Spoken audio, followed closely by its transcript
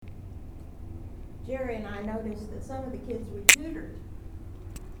Jerry and I noticed that some of the kids we tutored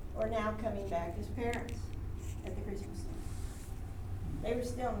are now coming back as parents at the Christmas time. They were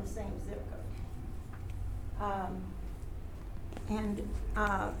still in the same zip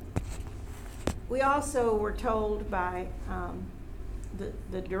code. We also were told by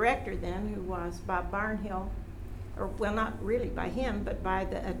the director then, who was Bob Barnhill, or well, not really by him, but by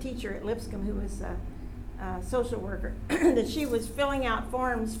a teacher at Lipscomb who was a social worker, that she was filling out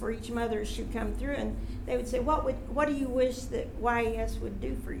forms for each mother as she would come through, and they would say, what do you wish that YES would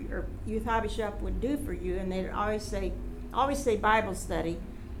do for you, or Youth Hobby Shop would do for you? And they'd always say Bible study,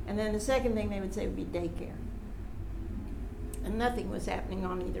 and then the second thing they would say would be daycare. And nothing was happening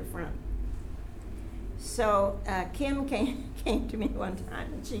on either front. So Kim came to me one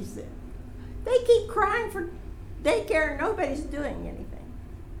time and she said, they keep crying for daycare and nobody's doing anything.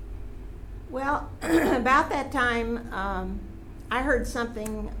 Well, about that time, I heard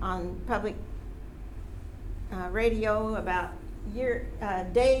something on public radio about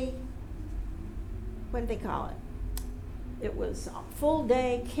day, what did they call it? It was full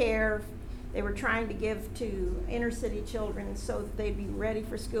day care. They were trying to give to inner city children so that they'd be ready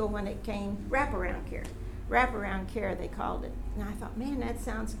for school when it came. Wraparound care, they called it. And I thought, man, that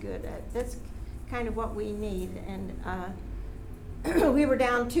sounds good. That's kind of what we need. And we were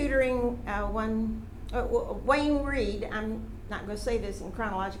down tutoring Wayne Reed. I'm not going to say this in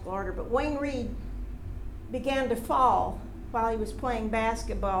chronological order, but Wayne Reed began to fall while he was playing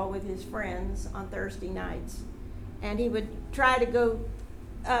basketball with his friends on Thursday nights. And he would try to go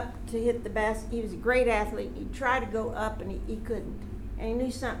up to hit the basket. He was a great athlete. He'd try to go up and he couldn't. And he knew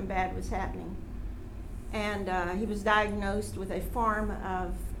something bad was happening. And he was diagnosed with a form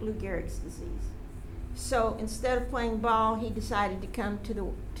of Lou Gehrig's disease. So instead of playing ball, he decided to come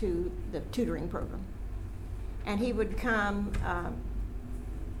to the tutoring program. And he would come,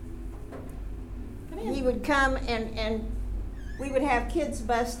 and we would have kids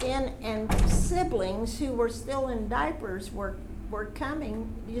bust in, and siblings who were still in diapers were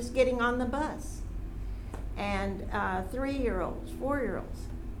coming, just getting on the bus. And 3-year-olds, 4-year-olds.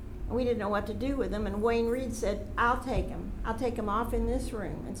 And we didn't know what to do with them. And Wayne Reed said, I'll take them off in this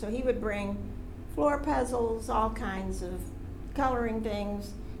room. And so he would bring floor puzzles, all kinds of coloring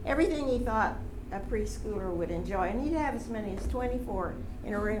things, everything he thought a preschooler would enjoy. And he'd have as many as 24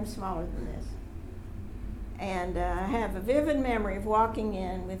 in a room smaller than this. And I have a vivid memory of walking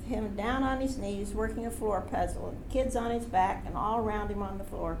in with him down on his knees working a floor puzzle, and kids on his back and all around him on the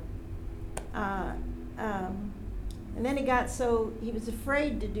floor. And then he was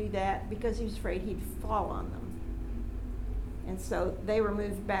afraid to do that because he was afraid he'd fall on them. And so they were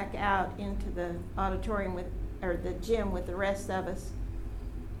moved back out into the auditorium or the gym with the rest of us.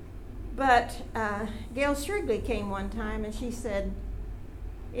 But Gail Strigley came one time and she said,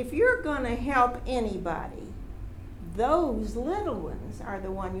 if you're going to help anybody, those little ones are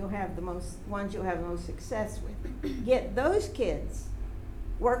the ones you'll have the most success with. Get those kids,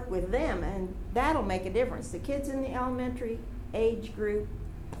 work with them, and that'll make a difference. The kids in the elementary age group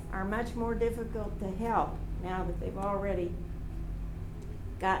are much more difficult to help now that they've already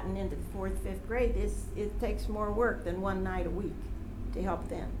gotten into the 4th, 5th grade. It takes more work than one night a week to help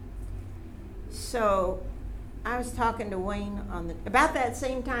them. So I was talking to Wayne about that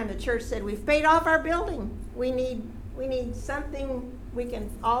same time. The church said, we've paid off our building. We need something we can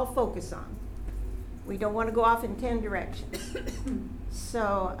all focus on. We don't want to go off in 10 directions.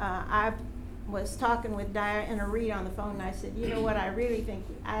 So I was talking with Diana Reed on the phone, and I said, you know what, I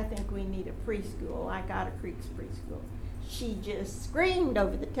think we need a preschool, like Otter Creek's preschool. She just screamed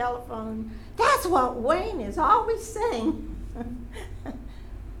over the telephone, that's what Wayne is always saying.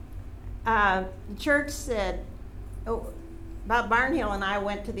 The church said, Bob Barnhill and I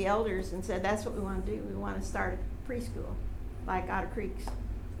went to the elders and said, that's what we want to do. We want to start a preschool like Otter Creek's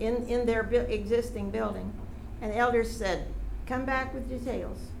in their existing building. And the elders said, come back with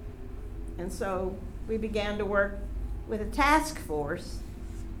details. And so we began to work with a task force,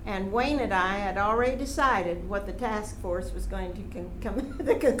 and Wayne and I had already decided what the task force was going to come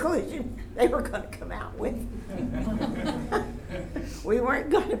the conclusion they were going to come out with. We weren't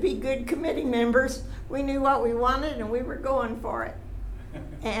going to be good committee members. We knew what we wanted and we were going for it.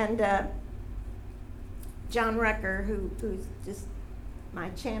 And John Rucker, who's just my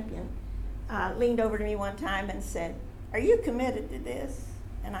champion, leaned over to me one time and said, are you committed to this?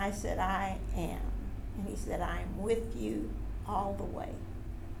 And I said, I am. And he said, I am with you all the way.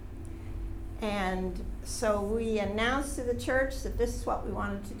 And so we announced to the church that this is what we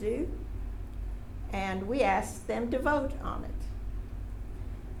wanted to do, and we asked them to vote on it.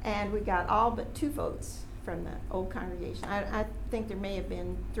 And we got all but 2 votes from the old congregation. think there may have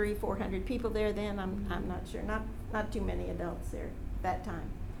been 300-400 people there then. I'm not sure. Not too many adults there at that time,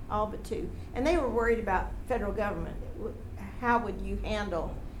 all but 2. And they were worried about federal government. How would you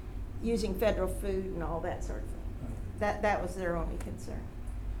handle using federal food and all that sort of thing? That was their only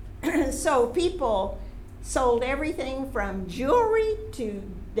concern. So people sold everything from jewelry to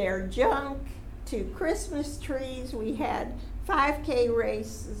their junk to Christmas trees. We had 5K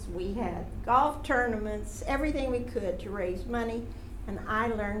races, we had golf tournaments, everything we could to raise money, and I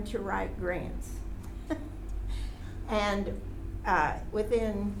learned to write grants. And that was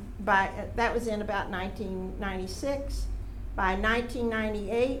in about 1996. By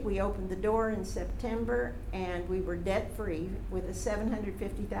 1998, we opened the door in September, and we were debt-free with a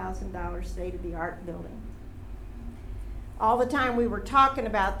 $750,000 state-of-the-art building. All the time we were talking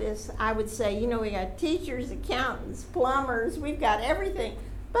about this, I would say, we got teachers, accountants, plumbers, we've got everything,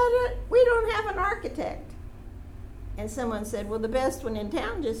 but we don't have an architect. And someone said, well, the best one in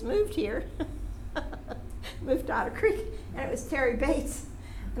town just moved here, moved to Otter Creek, and it was Terry Bates.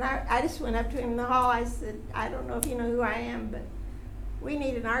 And I just went up to him in the hall. I said, I don't know if you know who I am, but we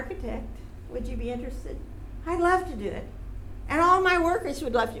need an architect. Would you be interested? I'd love to do it. And all my workers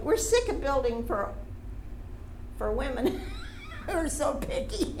would love to. We're sick of building for women who are so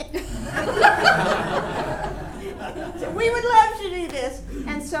picky. So we would love to do this.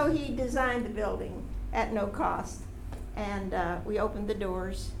 And so he designed the building at no cost. And we opened the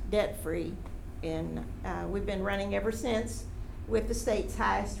doors debt-free. And we've been running ever since with the state's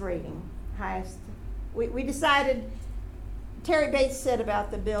highest rating. We decided, Terry Bates said about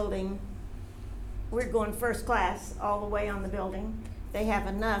the building, we're going first class all the way on the building. They have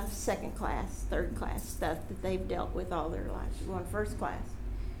enough second class, third class stuff that they've dealt with all their lives. We're going first class.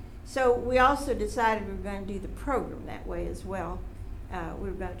 So we also decided we were going to do the program that way as well. We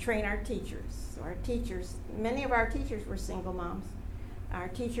were going to train our teachers. So our teachers, many of our teachers were single moms. Our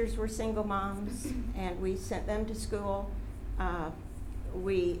teachers were single moms, and we sent them to school.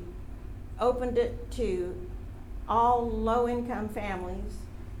 We opened it to all low-income families.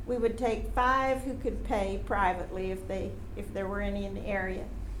 We would take 5 who could pay privately if there were any in the area,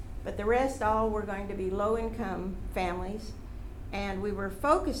 but the rest all were going to be low-income families, and we were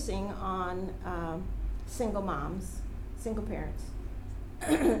focusing on single moms, single parents.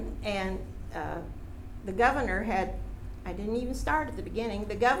 And the governor had, I didn't even start at the beginning,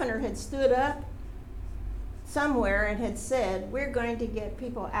 the governor had stood up somewhere and had said, we're going to get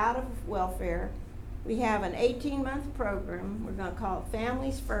people out of welfare. We have an 18-month program. We're going to call it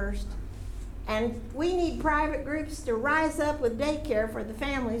Families First. And we need private groups to rise up with daycare for the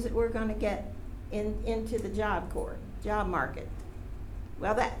families that we're going to get into the job market.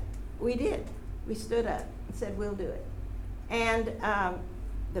 Well, that we did. We stood up and said, we'll do it. And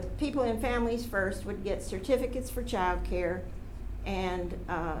the people in Families First would get certificates for child care. And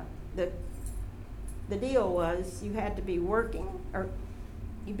the deal was you had to be working,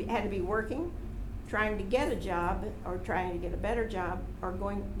 trying to get a job or trying to get a better job or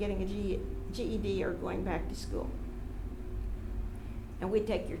getting a GED or going back to school. And we'd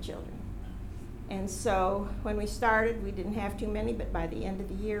take your children. And so when we started, we didn't have too many, but by the end of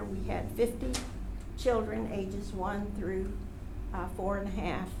the year, we had 50 children ages 1 through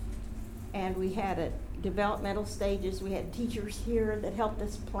 4.5. And we had at developmental stages, we had teachers here that helped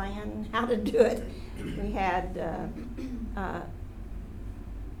us plan how to do it. We had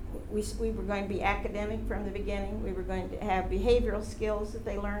we were going to be academic from the beginning. We were going to have behavioral skills that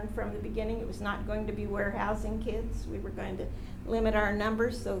they learned from the beginning. It was not going to be warehousing kids. We were going to limit our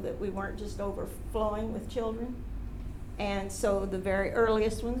numbers so that we weren't just overflowing with children. And so the very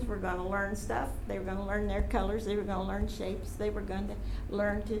earliest ones were going to learn stuff. They were going to learn their colors. They were going to learn shapes. They were going to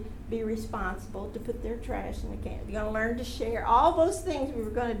learn to be responsible, to put their trash in the can. They were going to learn to share. All those things we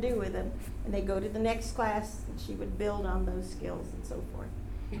were going to do with them. And they go to the next class, and she would build on those skills and so forth.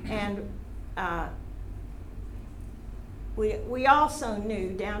 And we also knew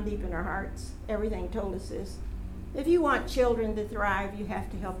down deep in our hearts, everything told us this, if you want children to thrive, you have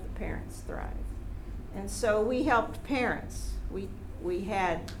to help the parents thrive. And so we helped parents. We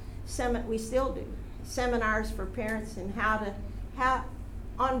had, we still do, seminars for parents in how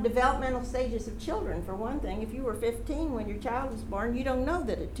on developmental stages of children. For one thing, if you were 15 when your child was born, you don't know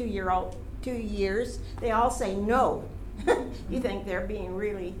that at 2 years, they all say no. You think they're being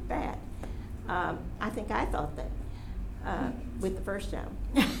really bad. I think I thought that with the first child.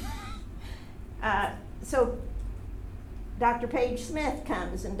 So Dr. Paige Smith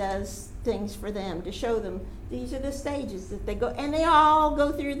comes and does things for them to show them these are the stages that they go, and they all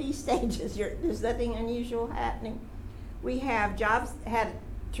go through these stages. There's nothing unusual happening. We have had a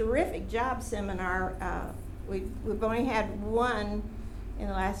terrific job seminar We've only had one in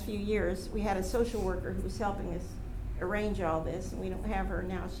the last few years. We had a social worker who was helping us arrange all this, and we don't have her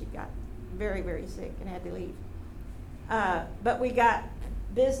now. She got very, very sick and had to leave. But we got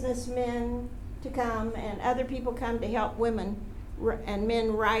businessmen to come, and other people come to help women and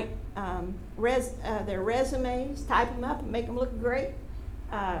men write their resumes, type them up, and make them look great.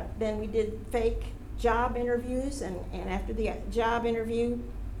 Then we did fake job interviews, and after the job interview,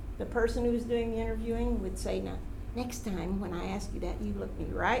 the person who was doing the interviewing would say, "Now, next time when I ask you that, you look me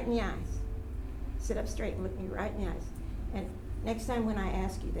right in the eyes. Sit up straight and look me right in the eyes. And next time when I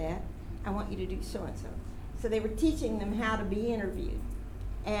ask you that, I want you to do so and so." So they were teaching them how to be interviewed.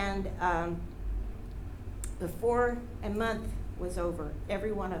 And before a month was over,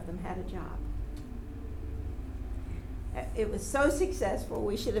 every one of them had a job. It was so successful,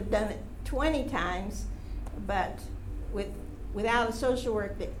 we should have done it 20 times, but without a social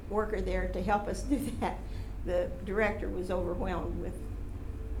worker there to help us do that, the director was overwhelmed with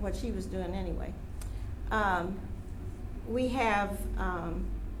what she was doing anyway. We have, I'm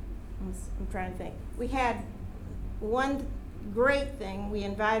trying to think, we had one great thing. We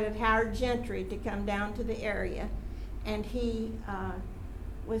invited Howard Gentry to come down to the area, and he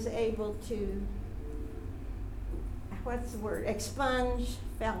was able to, expunge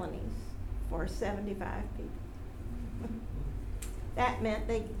felonies for 75 people. That meant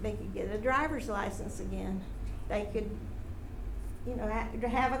they could get a driver's license again. They could,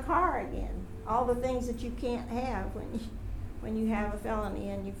 have a car again. All the things that you can't have when you have a felony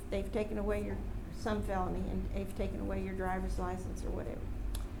and they've taken away some felony and they've taken away your driver's license or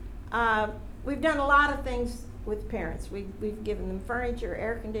whatever. We've done a lot of things with parents. We've given them furniture,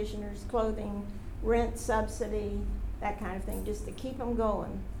 air conditioners, clothing, rent subsidy, that kind of thing, just to keep them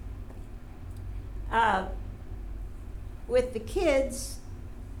going. With the kids,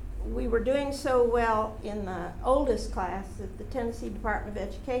 we were doing so well in the oldest class that the Tennessee Department of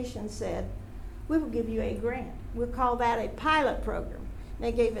Education said, "We will give you a grant. We'll call that a pilot program." And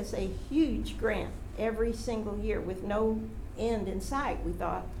they gave us a huge grant every single year with no end in sight, we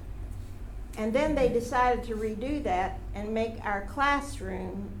thought. And then they decided to redo that and make our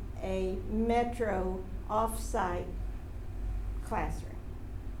classroom a Metro off-site classroom.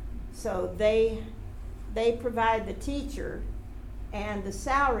 So they provide the teacher and the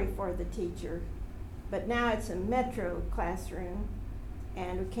salary for the teacher, but now it's a Metro classroom,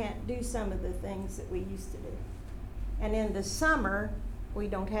 and we can't do some of the things that we used to do. And in the summer, we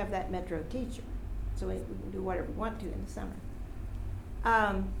don't have that Metro teacher, so we can do whatever we want to in the summer.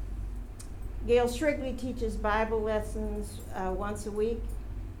 Gail Shrigley teaches Bible lessons once a week.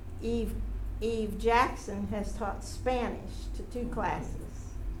 Eve Jackson has taught Spanish to 2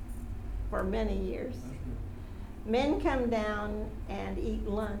 classes for many years. Men come down and eat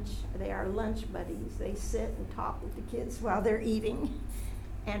lunch. They are lunch buddies. They sit and talk with the kids while they're eating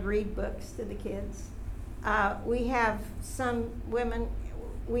and read books to the kids. We have some women,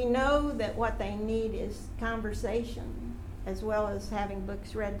 we know that what they need is conversation as well as having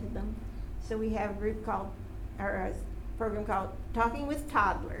books read to them. So we have a program called Talking with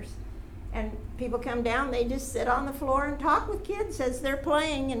Toddlers. And people come down, they just sit on the floor and talk with kids as they're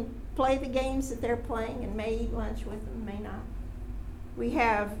playing and play the games that they're playing and may eat lunch with them, may not. We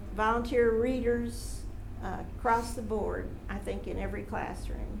have volunteer readers across the board, I think, in every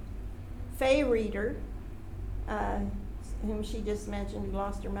classroom. Faye Reader, whom she just mentioned, who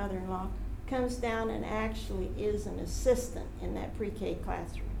lost her mother-in-law, comes down and actually is an assistant in that pre-K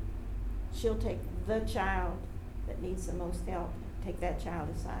classroom. She'll take the child that needs the most help, take that child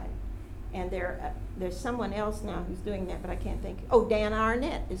aside. And there's someone else now who's doing that, but I can't think. Oh, Dan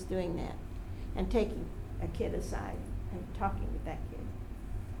Arnett is doing that and taking a kid aside and talking with that kid.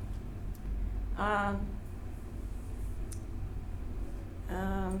 I'm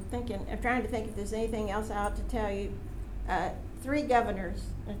trying to think if there's anything else I ought to tell you. 3 governors,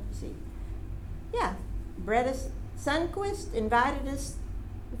 let's see. Yeah, Bretta Sundquist invited us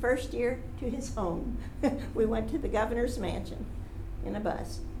the first year to his home. We went to the governor's mansion in a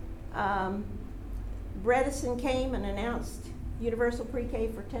bus. Bredesen came and announced universal pre-K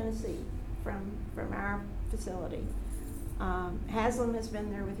for Tennessee from our facility. Haslam has been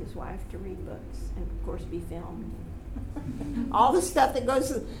there with his wife to read books and, of course, be filmed. All the stuff that goes,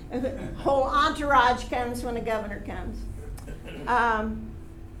 the whole entourage comes when a governor comes. I'm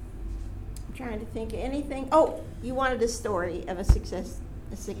trying to think of anything. Oh, you wanted a story of a success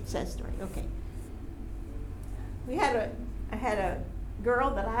story. Okay. I had a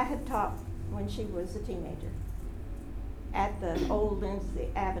girl that I had taught when she was a teenager at the old Lindsay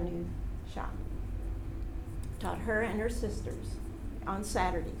Avenue shop. Taught her and her sisters on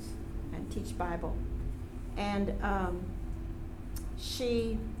Saturdays and teach Bible. And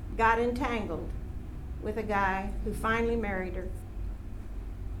she got entangled with a guy who finally married her.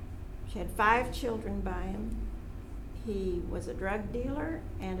 She had 5 children by him. He was a drug dealer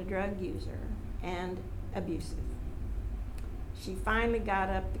and a drug user and abusive. She finally got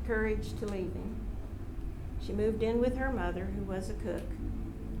up the courage to leave him. She moved in with her mother, who was a cook.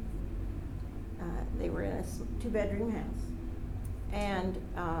 They were in a 2-bedroom house. And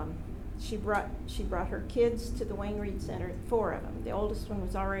she brought her kids to the Wayne Reed Center, 4 of them. The oldest one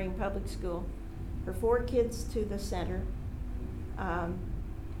was already in public school. Her 4 kids to the center.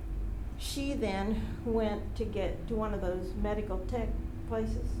 She then went to get to one of those medical tech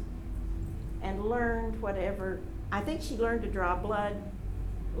places and learned whatever. I think she learned to draw blood,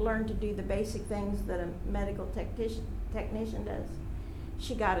 learned to do the basic things that a medical technician does.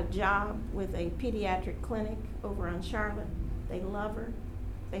 She got a job with a pediatric clinic over on Charlotte. They love her.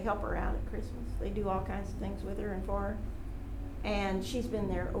 They help her out at Christmas. They do all kinds of things with her and for her. And she's been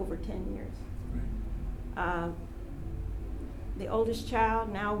there over 10 years. The oldest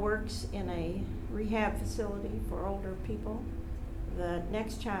child now works in a rehab facility for older people. The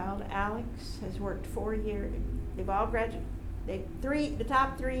next child, Alex, has worked 4 years. They've all graduated. The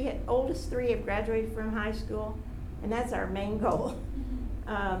top 3, oldest 3 have graduated from high school, and that's our main goal.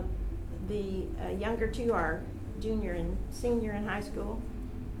 The younger 2 are junior and senior in high school.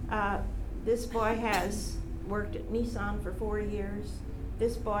 This boy has worked at Nissan for 4 years.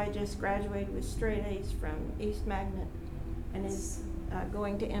 This boy just graduated with straight A's from East Magnet and is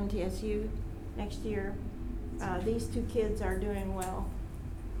going to MTSU next year. These 2 kids are doing well.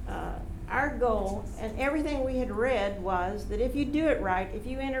 Our goal, and everything we had read, was that if you do it right, if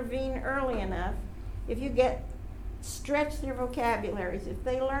you intervene early enough, if you stretch their vocabularies, if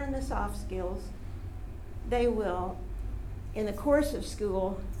they learn the soft skills, they will, in the course of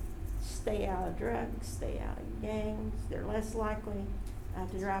school, stay out of drugs, stay out of gangs, they're less likely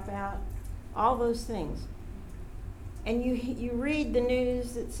to drop out, all those things. And you read the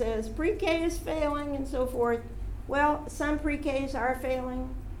news that says pre-K is failing and so forth. Well, some pre-Ks are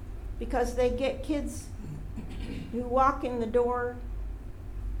failing because they get kids who walk in the door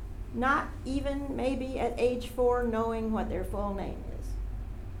not even maybe at age 4 knowing what their full name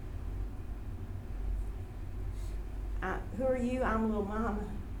is. Who are you? I'm Little Mama.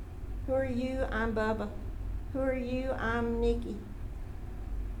 Who are you? I'm Bubba. Who are you? I'm Nikki.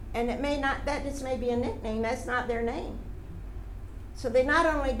 And that just may be a nickname, that's not their name. So they not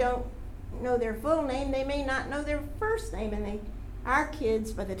only don't know their full name, they may not know their first name. And our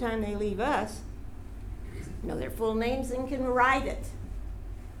kids, by the time they leave us, know their full names and can write it.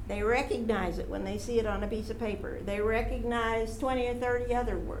 They recognize it when they see it on a piece of paper. They recognize 20 or 30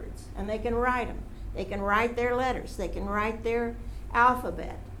 other words, and they can write them. They can write their letters. They can write their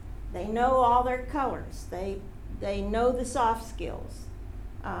alphabet. They know all their colors. They know the soft skills.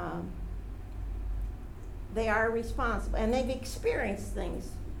 They are responsible, and they've experienced things.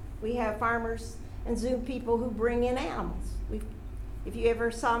 We have farmers and zoo people who bring in animals. If you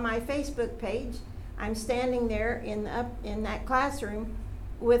ever saw my Facebook page, I'm standing there in that classroom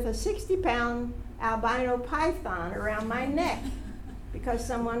with a 60-pound albino python around my neck because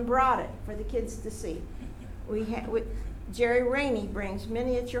someone brought it for the kids to see. Jerry Rainey brings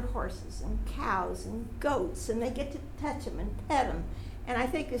miniature horses and cows and goats, and they get to touch them and pet them. And I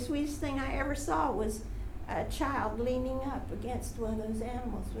think the sweetest thing I ever saw was a child leaning up against one of those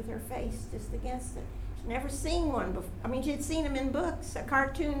animals with her face just against it. She'd never seen one before. I mean, she'd seen them in books, a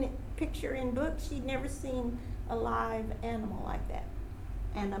cartoon picture in books. She'd never seen a live animal like that.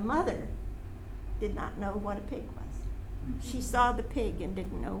 And a mother did not know what a pig was. She saw the pig and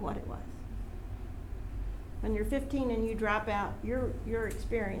didn't know what it was. When you're 15 and you drop out, your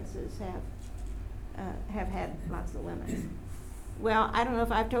experiences have had lots of limits. Well, I don't know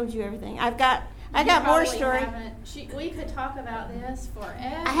if I've told you everything. I got more story. We could talk about this forever.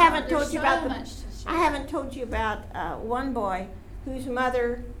 I haven't told you about I haven't told you about one boy whose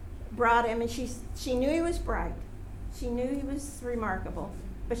mother brought him, and she knew he was bright. She knew he was remarkable,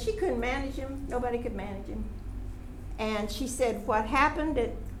 but she couldn't manage him. Nobody could manage him. And she said what happened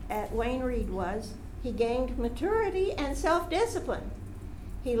at Wayne Reed was he gained maturity and self-discipline.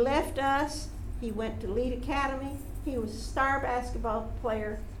 He left us. He went to Lead Academy. He was a star basketball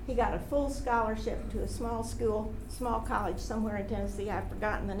player. He got a full scholarship to a small college somewhere in Tennessee. I've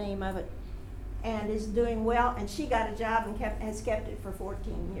forgotten the name of it. And is doing well. And she got a job and has kept it for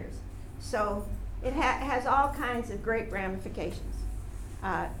 14 years. So it has all kinds of great ramifications.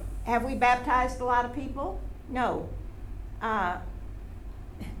 Have we baptized a lot of people? No. I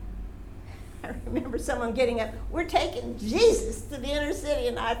remember someone getting up, we're taking Jesus to the inner city,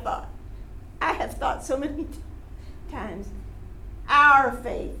 and I thought, I have thought so many times, our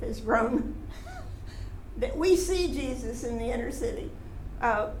faith has grown, that we see Jesus in the inner city.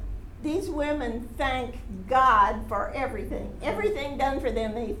 These women thank God for everything. Everything done for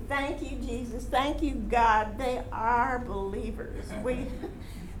them, they thank you, Jesus. Thank you, God. They are believers.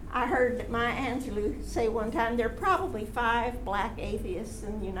 I heard Maya Angelou say one time, there are probably 5 black atheists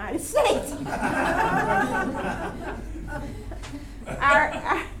in the United States.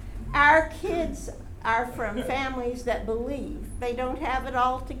 Our kids are from families that believe. They don't have it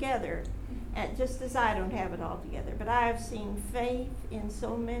all together, and just as I don't have it all together. But I have seen faith in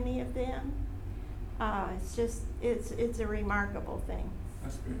so many of them. It's a remarkable thing.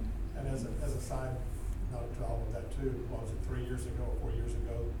 That's good. And as a side note to all of that too, what was it, 3 years ago or 4 years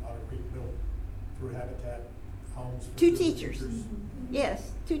ago, Otter Creek built through Habitat homes for 2 teachers.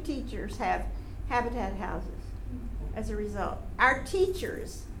 Yes, 2 teachers have Habitat houses as a result. Our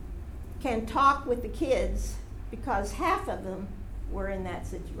teachers can talk with the kids because half of them were in that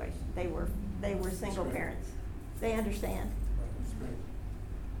situation. They were single parents. They understand. That's great.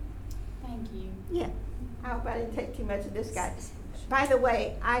 Thank you. Yeah. I hope I didn't take too much of this guy. By the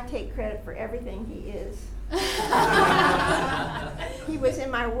way, I take credit for everything he is. He was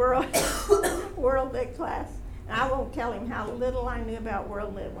in my world lit class. And I won't tell him how little I knew about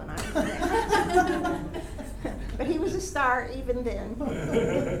world lit when I was there. But he was a star even then.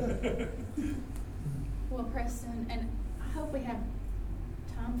 Well, Preston, and I hope we have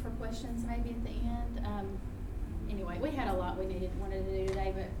time for questions maybe at the end. Anyway, we had a lot we wanted to do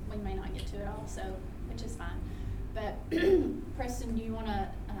today, but we may not get to it all, so which is fine. But Preston, do you want to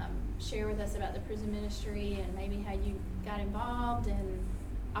share with us about the prison ministry and maybe how you got involved and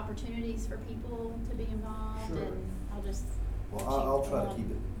opportunities for people to be involved? Sure. And I'll just Well, I'll try to keep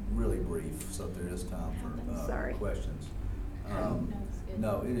it really brief so that there is time for Sorry. questions. No, it's good.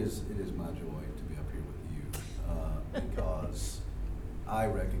 No, it is my joy to be up here with you because I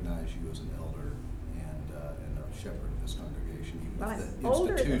recognize you as an elder and a shepherd of this congregation. Even Well, if I'm the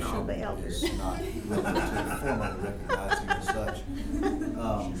older than institution all the elders. is not willing to formally recognize you as such.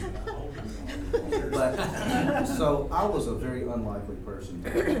 But so I was a very unlikely person to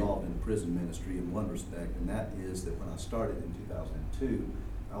get involved in prison ministry in one respect, and that is that when I started in 2002,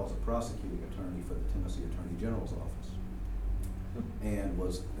 I was a prosecuting attorney for the Tennessee Attorney General's office,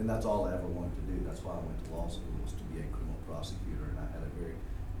 and that's all I ever wanted to do. That's why I went to law school, was to be a criminal prosecutor, and I had a very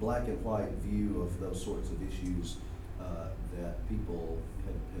black and white view of those sorts of issues that people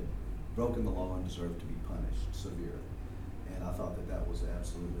had broken the law and deserved to be punished severely. And I thought that was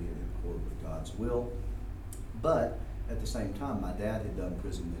absolutely in accord with God's will. But at the same time, my dad had done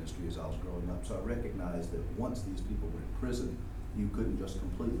prison ministry as I was growing up, so I recognized that once these people were in prison, you couldn't just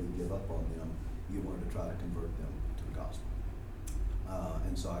completely give up on them. You wanted to try to convert them to the gospel.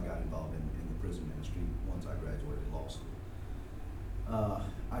 And so I got involved in the prison ministry once I graduated law school.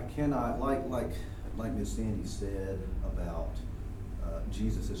 I cannot, like Ms. Sandy said about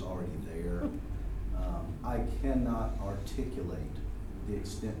Jesus is already there, I cannot articulate the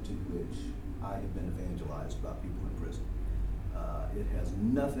extent to which I have been evangelized about people in prison. It has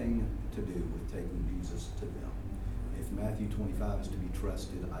nothing to do with taking Jesus to them. If Matthew 25 is to be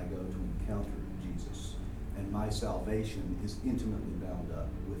trusted, I go to encounter Jesus, and my salvation is intimately bound up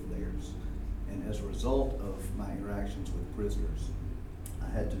with theirs. And as a result of my interactions with prisoners, I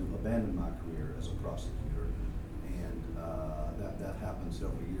had to abandon my career as a prosecutor, and that happened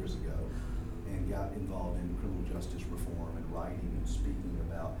several years ago, and got involved in criminal justice reform and writing and speaking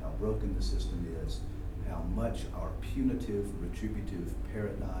about how broken the system is, how much our punitive, retributive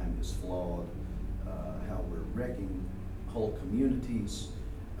paradigm is flawed, how we're wrecking whole communities.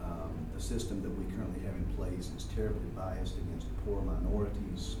 The system that we currently have in place is terribly biased against poor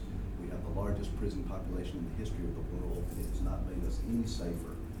minorities. We have the largest prison population in the history of the world, and it has not made us any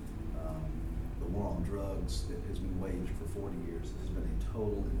safer. The war on drugs that has been waged for 40 years has been a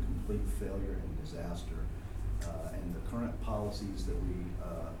total and complete failure and disaster. And the current policies that we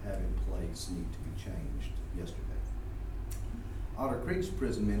have in place need to be changed yesterday. Otter Creek's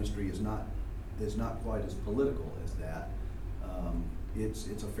prison ministry is not quite as political as that.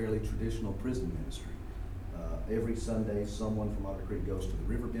 It's a fairly traditional prison ministry. Every Sunday, someone from Otter Creek goes to the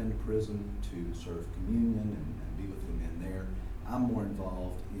Riverbend prison to serve communion and be with the men there. I'm more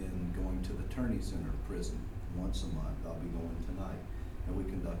involved in going to the Turney Center prison once a month. I'll be going tonight, and we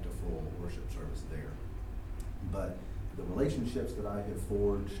conduct a full worship service there. But the relationships that I have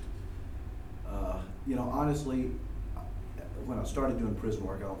forged, honestly, when I started doing prison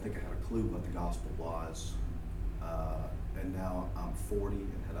work, I don't think I had a clue what the gospel was. And now I'm 40,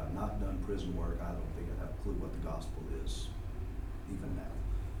 and had I not done prison work, I don't think I'd have a clue what the gospel is, even now.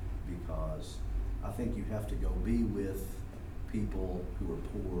 because I think you have to go be with people who are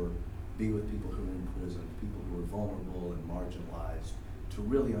poor, be with people who are in prison, people who are vulnerable and marginalized, to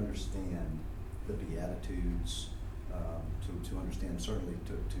really understand the Beatitudes, to understand, certainly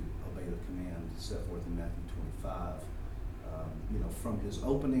to obey the command set forth in Matthew 25. From his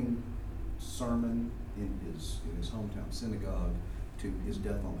opening sermon in his hometown synagogue to his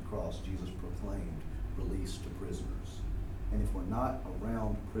death on the cross, Jesus proclaimed release to prisoners. And if we're not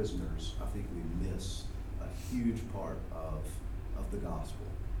around prisoners, I think we miss a huge part of the gospel.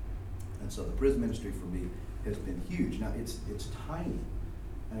 And so the prison ministry for me has been huge. Now it's tiny.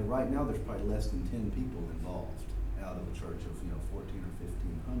 And right now there's probably less than 10 people involved out of a church of 14 or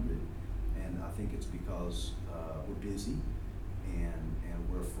 1,500. And I think it's because we're busy and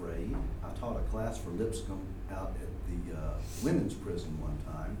we're afraid. I taught a class for Lipscomb out at the women's prison one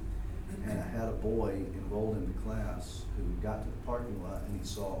time, and I had a boy enrolled in the class who got to the parking lot and he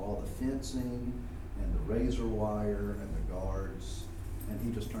saw all the fencing and the razor wire and the guards, and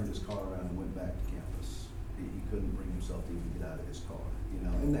he just turned his car around and went back to campus. He couldn't bring himself to even get out of his car,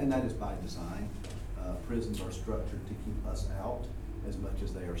 and that is by design. Prisons are structured to keep us out as much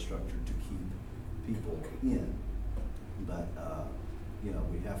as they are structured to keep people in. But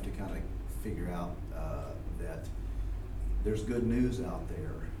we have to kind of figure out that there's good news out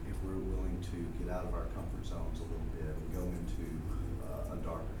there if we're willing to get out of our comfort zones a little bit and go into a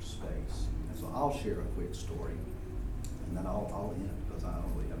darker space. And so I'll share a quick story, and then I'll end because I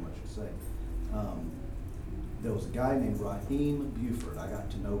don't really have much to say. There was a guy named Raheem Buford. I got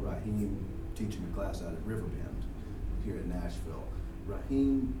to know Raheem teaching a class out at Riverbend here in Nashville.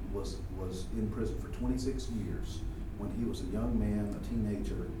 Raheem was in prison for 26 years. When he was a young man, a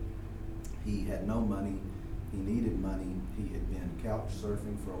teenager, he had no money. He needed money. He had been couch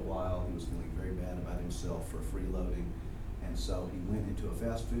surfing for a while. He was feeling very bad about himself for freeloading. And so he went into a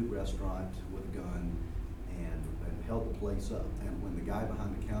fast food restaurant with a gun and held the place up. And when the guy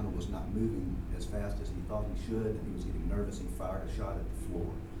behind the counter was not moving as fast as he thought he should, and he was getting nervous, he fired a shot at the floor.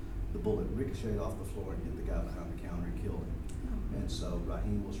 The bullet ricocheted off the floor and hit the guy behind the counter and killed him. And so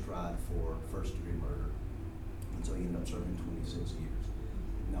Raheem was tried for first-degree murder. And so he ended up serving 26 years.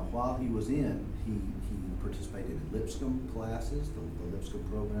 Now, while he was in, he participated in Lipscomb classes, the Lipscomb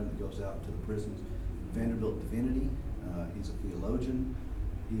program that goes out to the prisons, Vanderbilt Divinity. He's a theologian.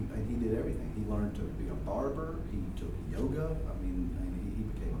 He did everything. He learned to be a barber. He took yoga. He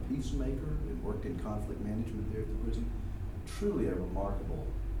became a peacemaker and worked in conflict management there at the prison. Truly a remarkable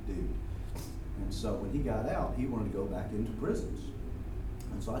dude. And so when he got out, he wanted to go back into prisons.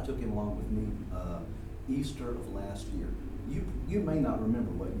 And so I took him along with me Easter of last year. You may not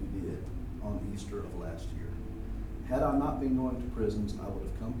remember what you did on Easter of last year. Had I not been going to prisons, I would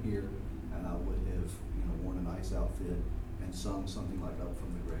have come here and I would have worn a nice outfit and sung something like Up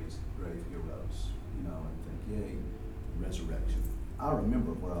From the Grave He Arose, and think, yay, resurrection. I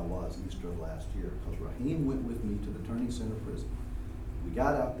remember where I was Easter of last year because Raheem went with me to the Turney Center prison. We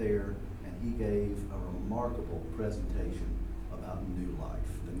got out there and he gave a remarkable presentation about new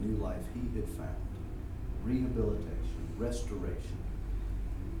life, the new life he had found, rehabilitation, restoration.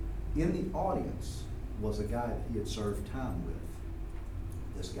 In the audience was a guy that he had served time with.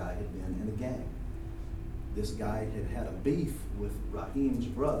 This guy had been in a gang. This guy had a beef with Raheem's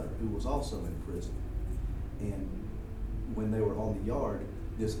brother, who was also in prison. And when they were on the yard,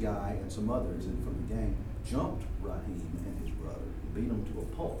 this guy and some others from the gang jumped Raheem and his brother, beat him to a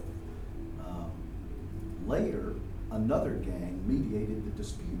pulp. Later, another gang mediated the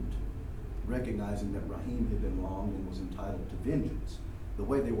dispute, recognizing that Raheem had been wronged and was entitled to vengeance. The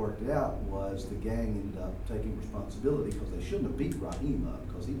way they worked it out was the gang ended up taking responsibility because they shouldn't have beat Raheem up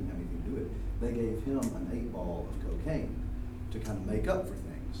because he didn't have anything to do with it. They gave him an 8-ball of cocaine to kind of make up for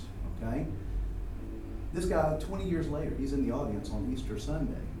things, okay? This guy, 20 years later, he's in the audience on Easter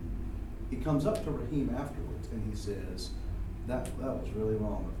Sunday. He comes up to Raheem afterwards and he says, that was really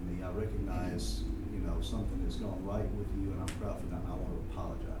wrong of me. I recognize, something has gone right with you and I'm proud for that and I want to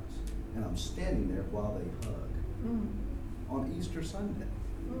apologize. And I'm standing there while they hug on Easter Sunday,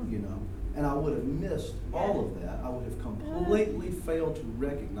 And I would have missed all of that. I would have completely failed to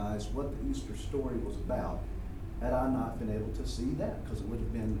recognize what the Easter story was about had I not been able to see that, because it would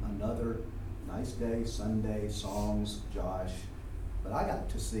have been another nice day, Sunday, songs, Josh. But I got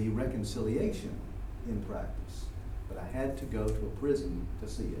to see reconciliation in practice. But I had to go to a prison to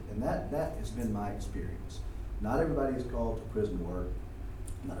see it. And that has been my experience. Not everybody is called to prison work.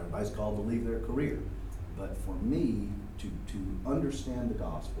 Not everybody's called to leave their career. But for me, to understand the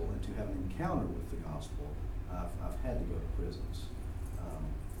gospel and to have an encounter with the gospel, I've had to go to prisons.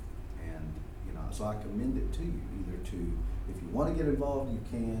 And You know, so I commend it to you, either to, if you want to get involved, you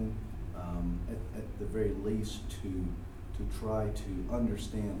can, at the very least to try to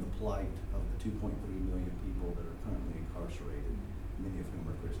understand the plight of the 2.3 million people that are currently incarcerated, many of whom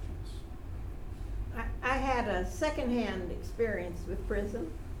are Christians. I had a secondhand experience with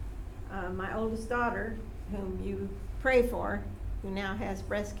prison. My oldest daughter, whom you pray for, who now has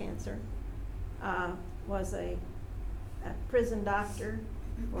breast cancer, was a prison doctor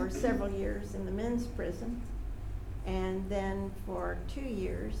for several years in the men's prison, and then for 2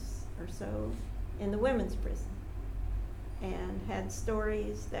 years or so in the women's prison, and had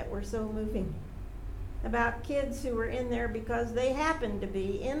stories that were so moving about kids who were in there because they happened to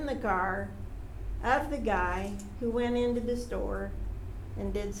be in the car of the guy who went into the store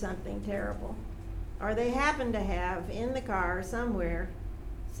and did something terrible. Or they happened to have in the car somewhere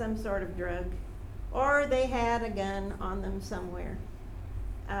some sort of drug, or they had a gun on them somewhere.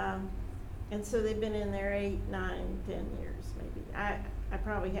 And so they've been in there 8, 9, 10 years maybe. I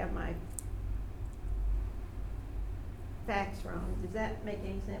probably have my facts wrong. Does that make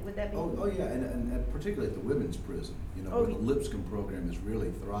any sense? Would that be? Oh yeah, and particularly at the women's prison, you know, Oh, where the Lipscomb program is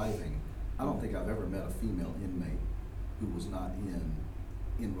really thriving. I don't think I've ever met a female inmate who was not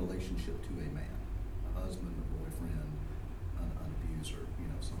in relationship to a man, a husband, a boyfriend, an abuser, you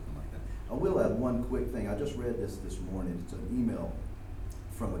know, something like that. I will add one quick thing. I just read this morning. It's an email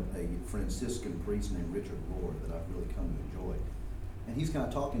from a Franciscan priest named Richard Rohr that I've really come to enjoy. And he's kind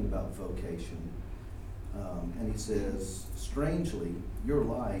of talking about vocation. And he says, strangely, your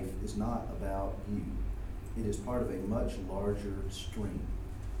life is not about you. It is part of a much larger stream.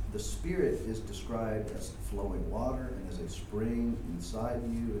 The Spirit is described as flowing water and as a spring inside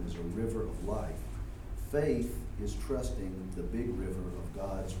you and as a river of life. Faith is trusting the big river of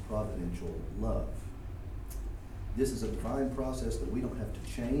God's providential love. This is a divine process that we don't have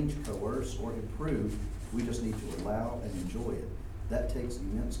to change, coerce, or improve. We just need to allow and enjoy it. That takes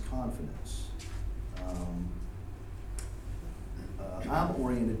immense confidence. I'm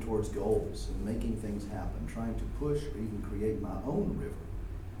oriented towards goals and making things happen, trying to push or even create my own river.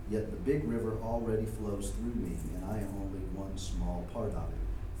 Yet the big river already flows through me, and I am only one small part of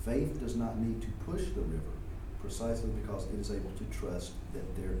it. Faith does not need to push the river, precisely because it is able to trust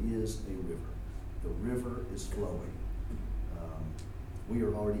that there is a river. The river is flowing. We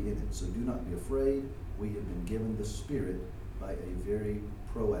are already in it, so do not be afraid. We have been given the Spirit by a very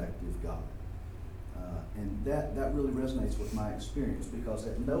proactive God. And that really resonates with my experience, because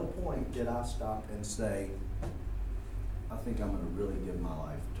at no point did I stop and say, I think I'm going to really give my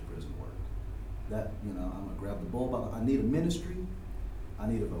life to prison work. That, you know, I'm going to grab the bull by the, I need a ministry, I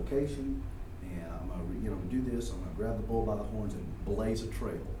need a vocation, and I'm going to, you know, do this. I'm going to grab the bull by the horns and blaze a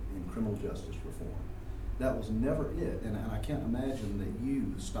trail in criminal justice reform. That was never it, and I can't imagine that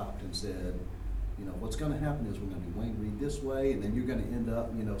you stopped and said, you know, what's going to happen is we're going to do Wayne Reed this way, and then you're going to end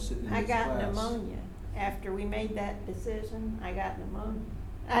up, you know, sitting in I this got class. pneumonia. After we made that decision, I got pneumonia.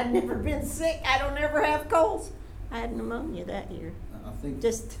 I'd never been sick. I don't ever have colds. I had pneumonia that year. I think.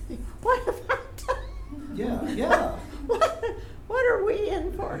 Just, what have I done? Yeah. What are we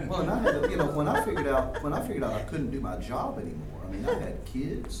in for? Well, and I had, you know, when I figured out I couldn't do my job anymore. I mean, I had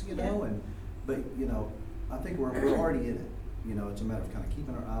kids, you know, but you know, I think we're already in it. You know, it's a matter of kind of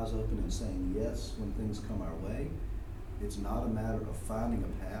keeping our eyes open and saying yes when things come our way. It's not a matter of finding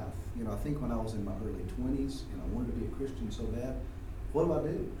a path. You know, I think when I was in my early 20s and I wanted to be a Christian so bad, what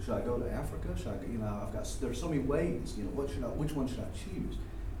do? Should I go to Africa? Should I, you know, there's so many ways, you know, which one should I choose?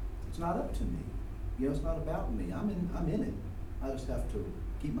 It's not up to me. You know, it's not about me. I'm in it. I just have to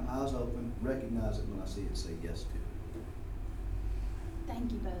keep my eyes open, recognize it when I see it, say yes to it.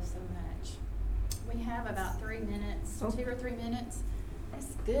 Thank you both so much. We have about 3 minutes, Oh. 2 or 3 minutes.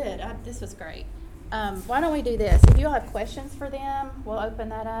 That's good. This was great. Why don't we do this? If you all have questions for them, we'll open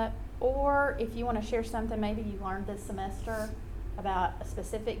that up. Or if you want to share something maybe you learned this semester about a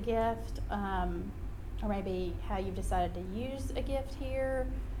specific gift, or maybe how you've decided to use a gift here.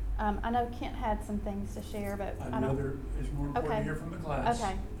 I know Kent had some things to share, but I I'd don't. rather, it's more important Okay. to hear from the class.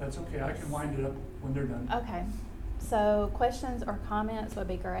 Okay. That's okay, I can wind it up when they're done. Okay, so questions or comments would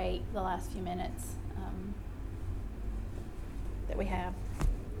be great the last few minutes that we have.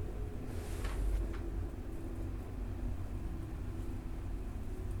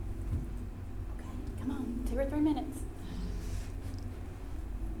 Okay, come on, 2 or 3 minutes.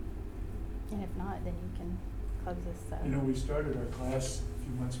 And if not, then you can close this. You know, we started our class a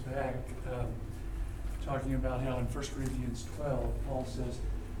few months back, talking about how in 1 Corinthians 12, Paul says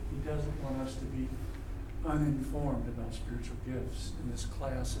he doesn't want us to be uninformed about spiritual gifts. In this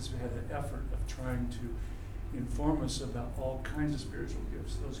class, as we had an effort of trying to inform us about all kinds of spiritual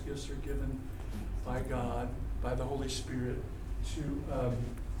gifts. Those gifts are given by God, by the Holy Spirit,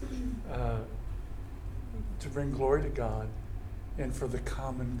 to bring glory to God and for the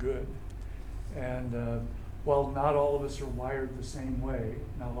common good. And while not all of us are wired the same way,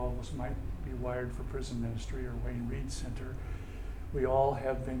 not all of us might be wired for prison ministry or Wayne Reed Center, we all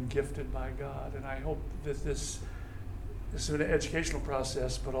have been gifted by God. And I hope that this is an educational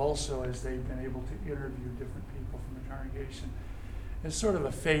process, but also as they've been able to interview different people from the congregation. It's sort of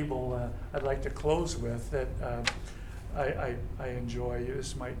a fable I'd like to close with that I enjoy.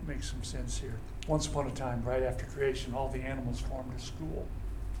 This might make some sense here. Once upon a time, right after creation, all the animals formed a school.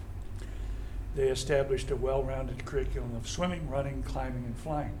 They established a well-rounded curriculum of swimming, running, climbing, and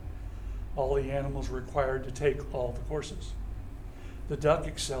flying. All the animals were required to take all the courses. The duck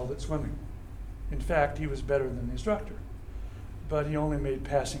excelled at swimming. In fact, he was better than the instructor, but he only made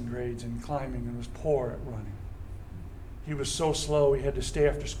passing grades in climbing and was poor at running. He was so slow he had to stay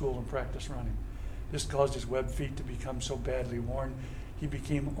after school and practice running. This caused his webbed feet to become so badly worn, he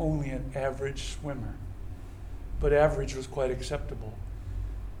became only an average swimmer. But average was quite acceptable,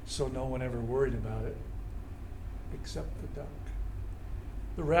 so no one ever worried about it, except the duck.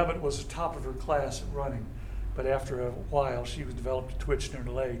 The rabbit was the top of her class at running, but after a while she developed a twitch in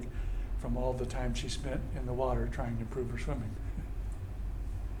her leg from all the time she spent in the water trying to improve her swimming.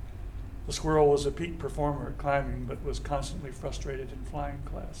 The squirrel was a peak performer at climbing, but was constantly frustrated in flying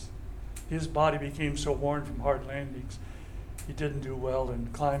class. His body became so worn from hard landings, he didn't do well in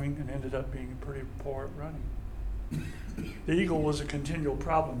climbing and ended up being pretty poor at running. The eagle was a continual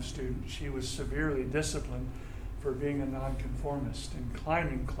problem student. She was severely disciplined for being a nonconformist. In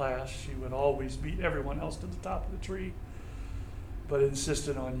climbing class, she would always beat everyone else to the top of the tree, but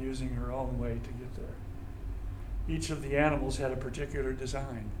insisted on using her own way to get there. Each of the animals had a particular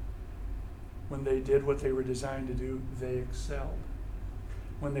design. When they did what they were designed to do, they excelled.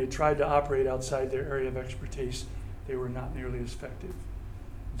 When they tried to operate outside their area of expertise, they were not nearly as effective.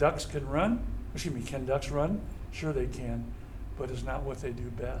 Can ducks run? Sure they can, but it's not what they do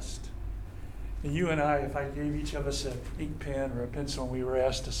best. And you and I, if I gave each of us an ink pen or a pencil and we were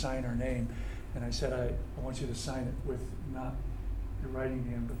asked to sign our name, and I said, I want you to sign it with not your writing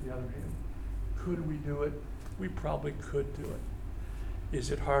hand, but the other hand. Could we do it? We probably could do it.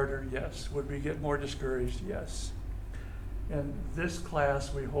 Is it harder? Yes. Would we get more discouraged? Yes. And this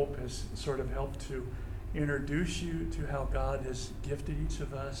class, we hope, has sort of helped to introduce you to how God has gifted each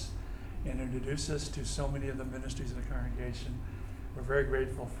of us and introduce us to so many of the ministries of the congregation. We're very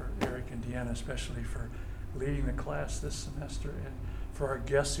grateful for Eric and Deanna, especially for leading the class this semester, and for our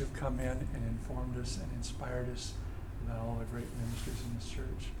guests who've come in and informed us and inspired us about all the great ministries in this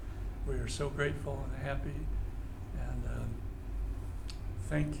church. We are so grateful and happy, and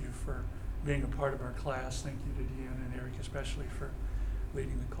thank you for being a part of our class. Thank you to Deanna and Eric especially for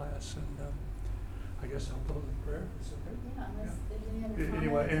leading the class. And I guess I'll close with prayer. Is that okay? Yeah, unless there's any other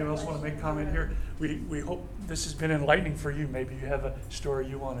Anyone else want to make comment here? We hope this has been enlightening for you. Maybe you have a story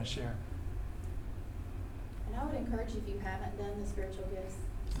you want to share. And I would encourage you, if you haven't done the spiritual gifts,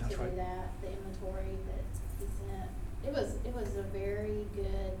 That's to right. do that, the inventory that he sent. It was a very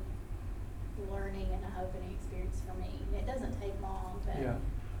good learning and a opening experience for me. And it doesn't take long, but Yeah.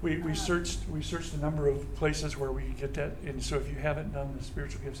 We searched a number of places where we could get that. And so if you haven't done the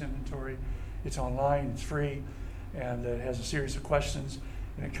spiritual gifts inventory, it's online, it's free, and it has a series of questions,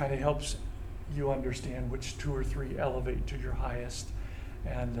 and it kind of helps you understand which 2 or 3 elevate to your highest,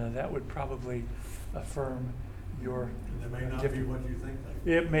 and that would probably affirm your And they may not gift. be what you think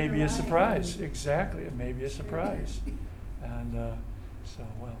they It may be a Right. surprise, exactly, it may be a surprise. And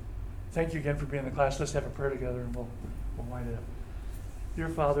well, thank you again for being in the class. Let's have a prayer together and we'll wind it up. Dear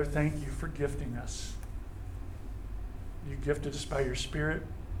Father, thank you for gifting us. You gifted us by your Spirit,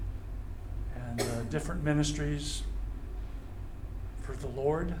 and different ministries for the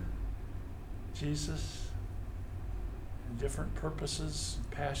Lord, Jesus, and different purposes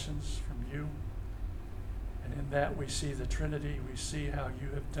and passions from you. And in that we see the Trinity, we see how you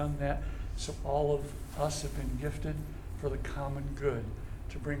have done that. So all of us have been gifted for the common good,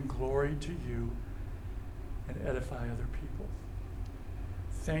 to bring glory to you and edify other people.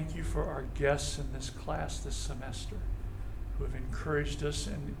 Thank you for our guests in this class this semester who have encouraged us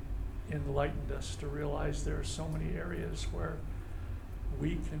and enlightened us to realize there are so many areas where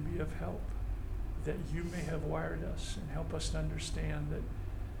we can be of help, that you may have wired us, and help us to understand that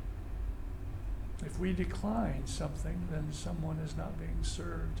if we decline something, then someone is not being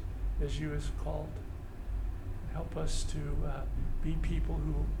served as you have called. And help us to be people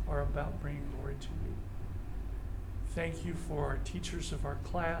who are about bringing glory to you. Thank you for our teachers of our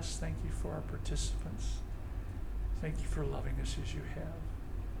class. Thank you for our participants. Thank you for loving us as you have.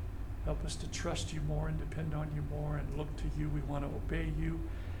 Help us to trust you more and depend on you more and look to you. We want to obey you,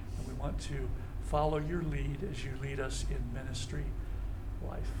 and we want to follow your lead as you lead us in ministry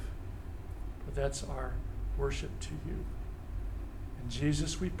life. For that's our worship to you. In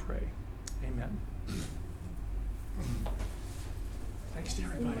Jesus we pray. Amen. Thanks to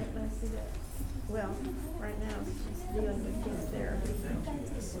everybody. Well, right now, she's dealing with his therapy,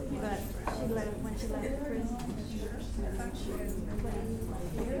 but she left, when she left prison.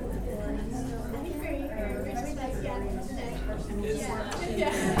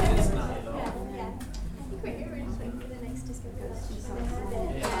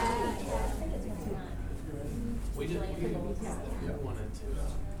 We did, we wanted to,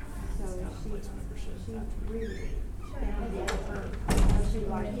 So kind of place membership. she's really down to her, she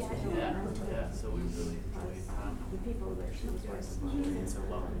likes it. Yeah, so we really enjoyed time. The people that she was working with. It's a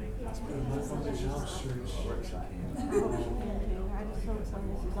welcoming hospital. I hope she can too. I just hope when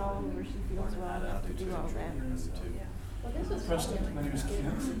this is all over, she feels well enough to do all that. Well, this was. Preston, my name is Ken.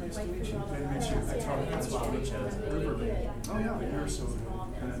 Nice to meet you. Glad to meet you. I taught That's why we chose Riverbank Oh, yeah. a year or so ago.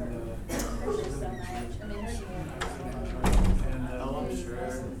 There's just so much, I mean, there's. Oh, I'm sure.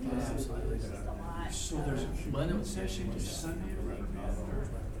 Absolutely. Just a lot. So there's a When it was session this Sunday at Riverbank, or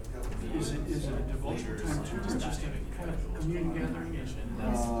is it a devotional Leaders, time too, or just a kind of community gathering?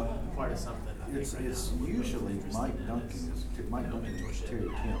 That's part of something I think. It's right now. usually Mike Duncan is Terry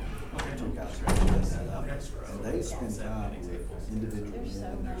Kim. Okay. Two guys that head that up. And they spend time with individuals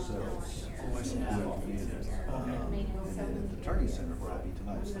and themselves Oh, I see. in the community. And the Attorney Center where I'll be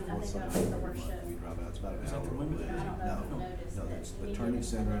tonight, it's the fourth Sunday every month. We drive out, it's about an Is that hour. the women? No, it's the Attorney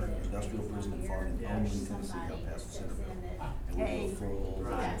Center, Industrial Prison and Farm in Owen, Tennessee, out past the center. And we Hey. go full,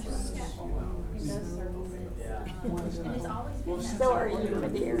 Right. friends, And it's always been that. So are you, my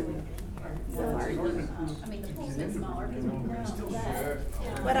dear. So are you. I mean, the pool's been smaller because we've grown,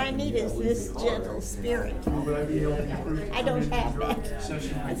 What I need is this gentle spirit. I don't have that.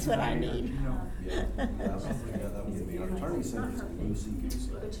 That's what I need. Yeah, that would be our Attorney Center is in Lucy.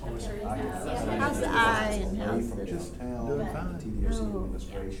 How's the eye and how's From the- just town, TDRC Oh.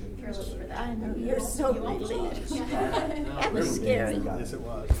 administration. I know, you're so relieved. That was scary. Yes, it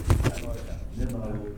was. Then